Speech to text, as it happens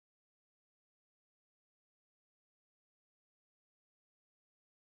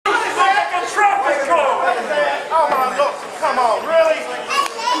Oh my, look, come on, really?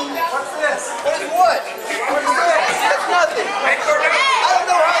 What's this? What is what? What is this? That's nothing. I don't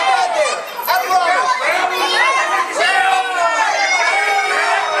know how I got there. I promise.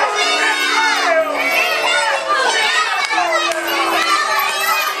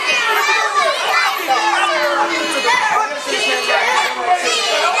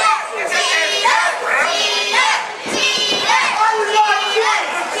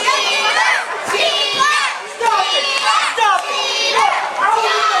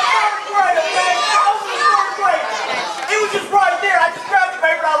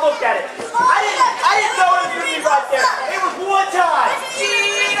 Look at it. I didn't know it was going to be right there. It was one time.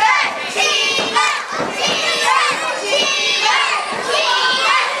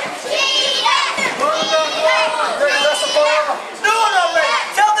 No, no, man.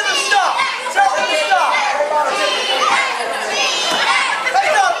 Tell them to stop. Tell them to stop. That's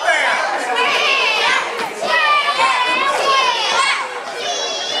not fair.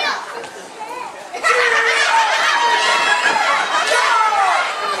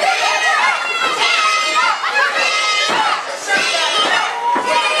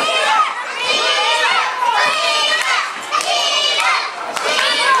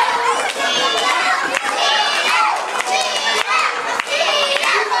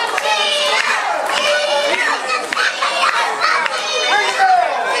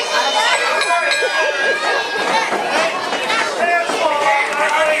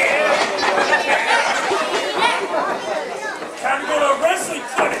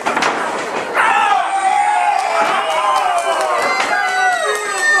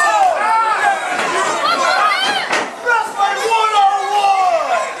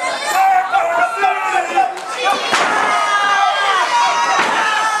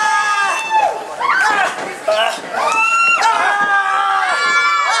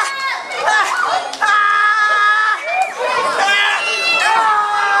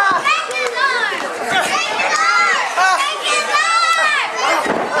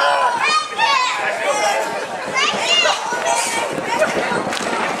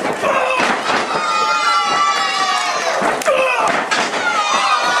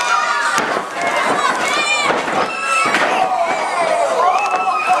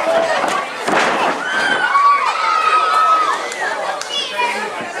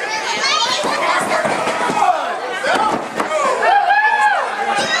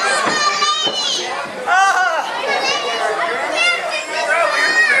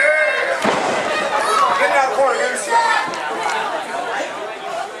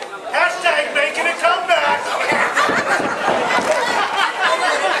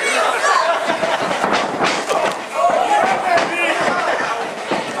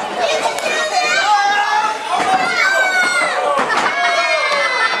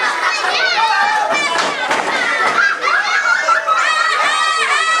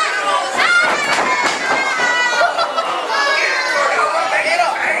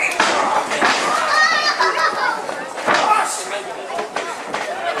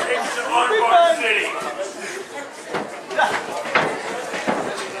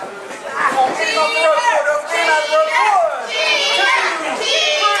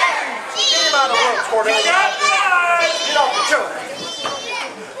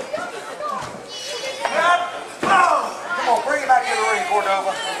 Come on, bring it back to the ring,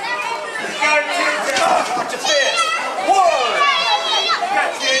 Cordova. Put your fist. One.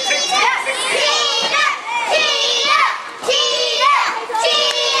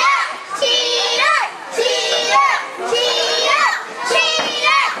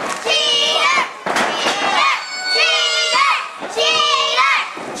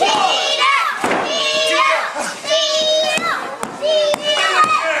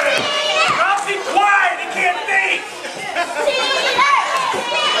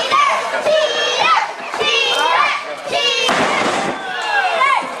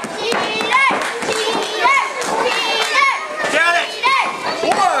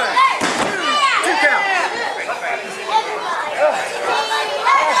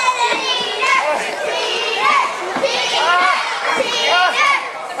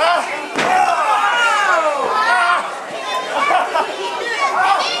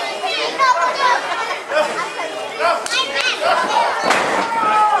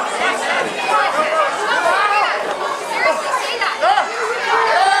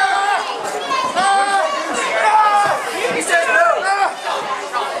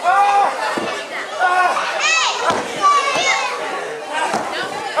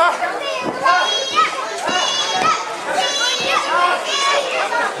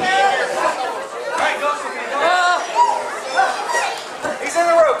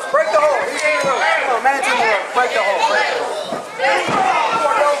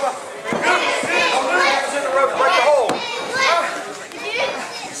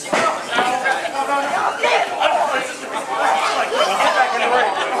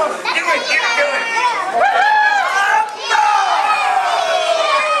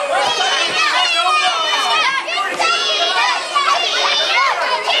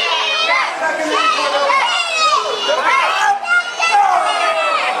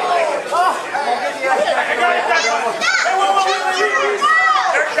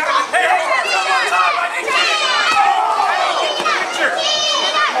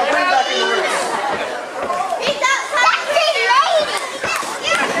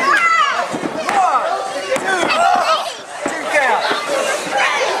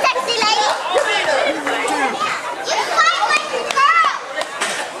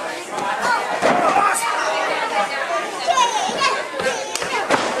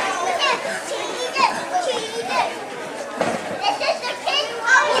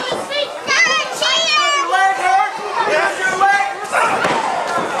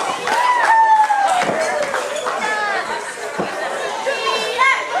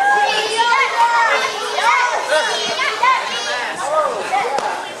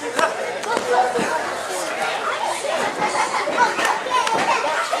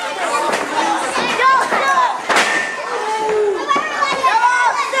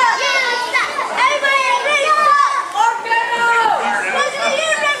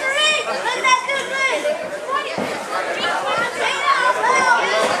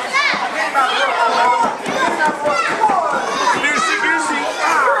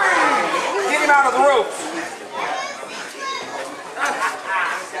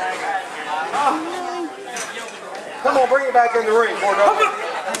 back in the ring, Cordova.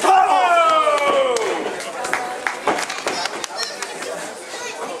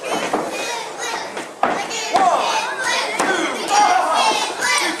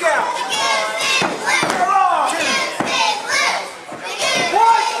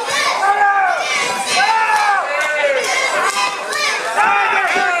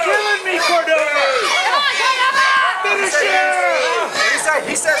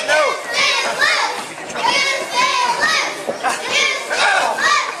 He says no.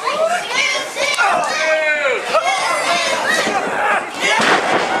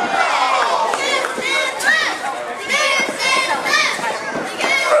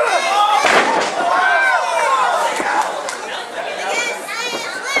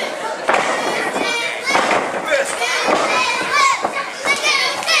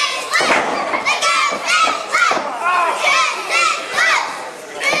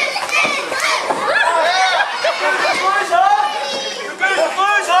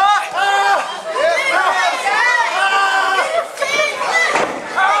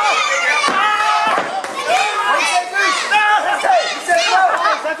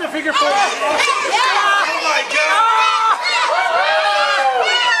 Figure four. Oh my God!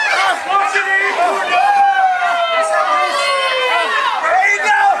 There you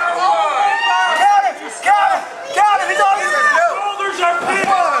go! Count him! Count him! Count him! He's on his shoulders are big.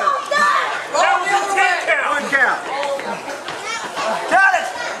 That was a 10 count. 1 count. Count it!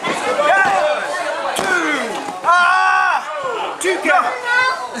 Count it! 2. 2 count.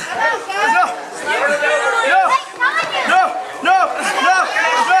 No!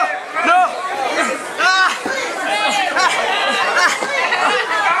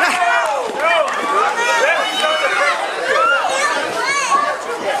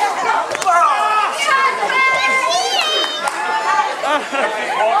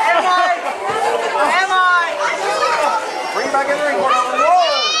 Bring it back in the ring. 1, 2.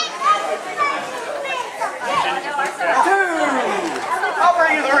 I'll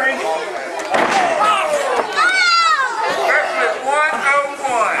bring you the ring. That's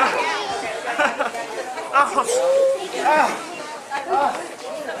 101.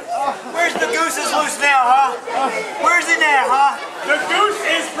 Where's the goose is loose now, huh? Where's it now, huh? The goose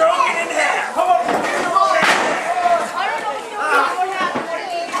is broken in half. Come on.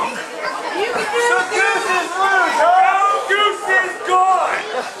 The goose is loose, huh? The goose is gone.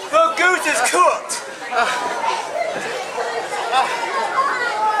 The goose is cooked.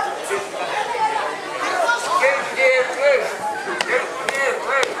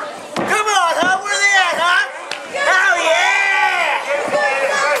 Come on, huh? Where they at, huh? Oh, yeah!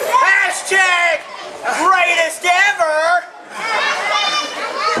 Hashtag greatest ever!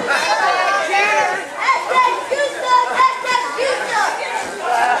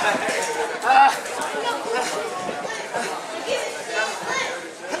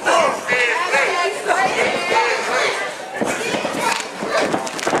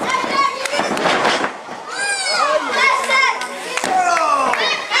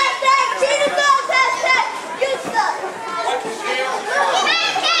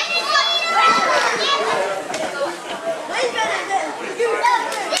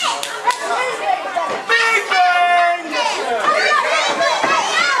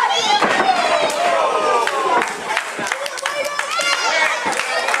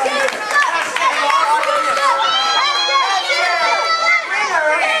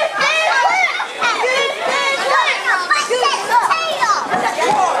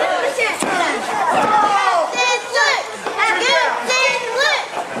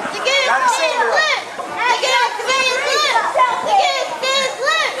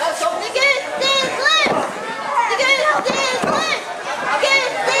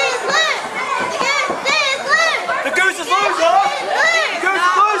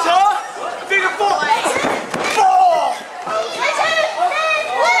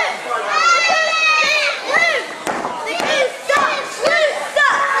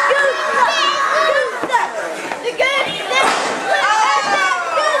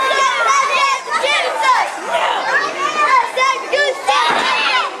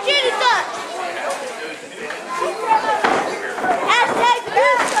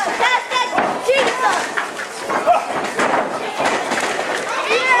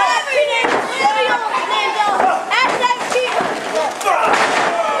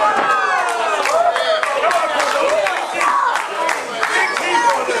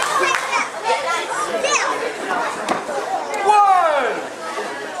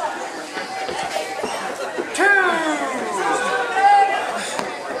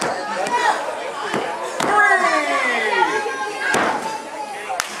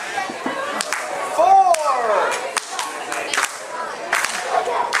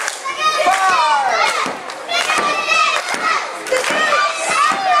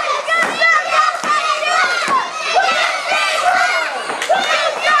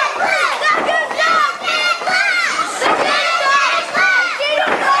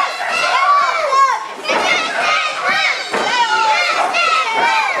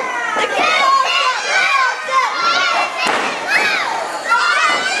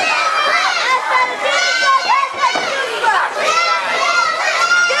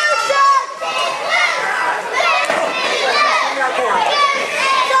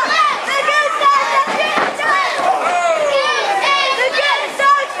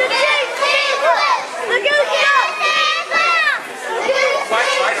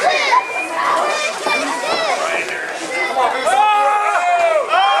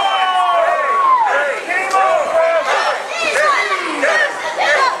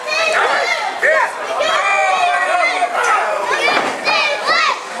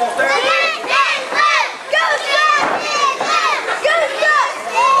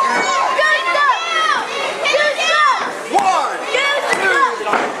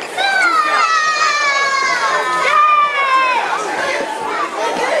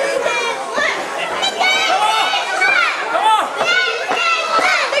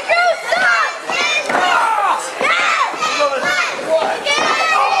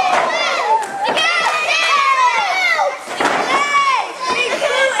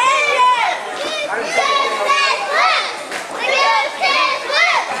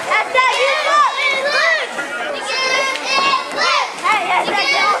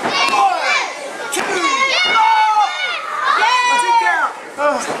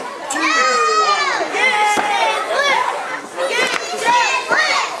 Awesome.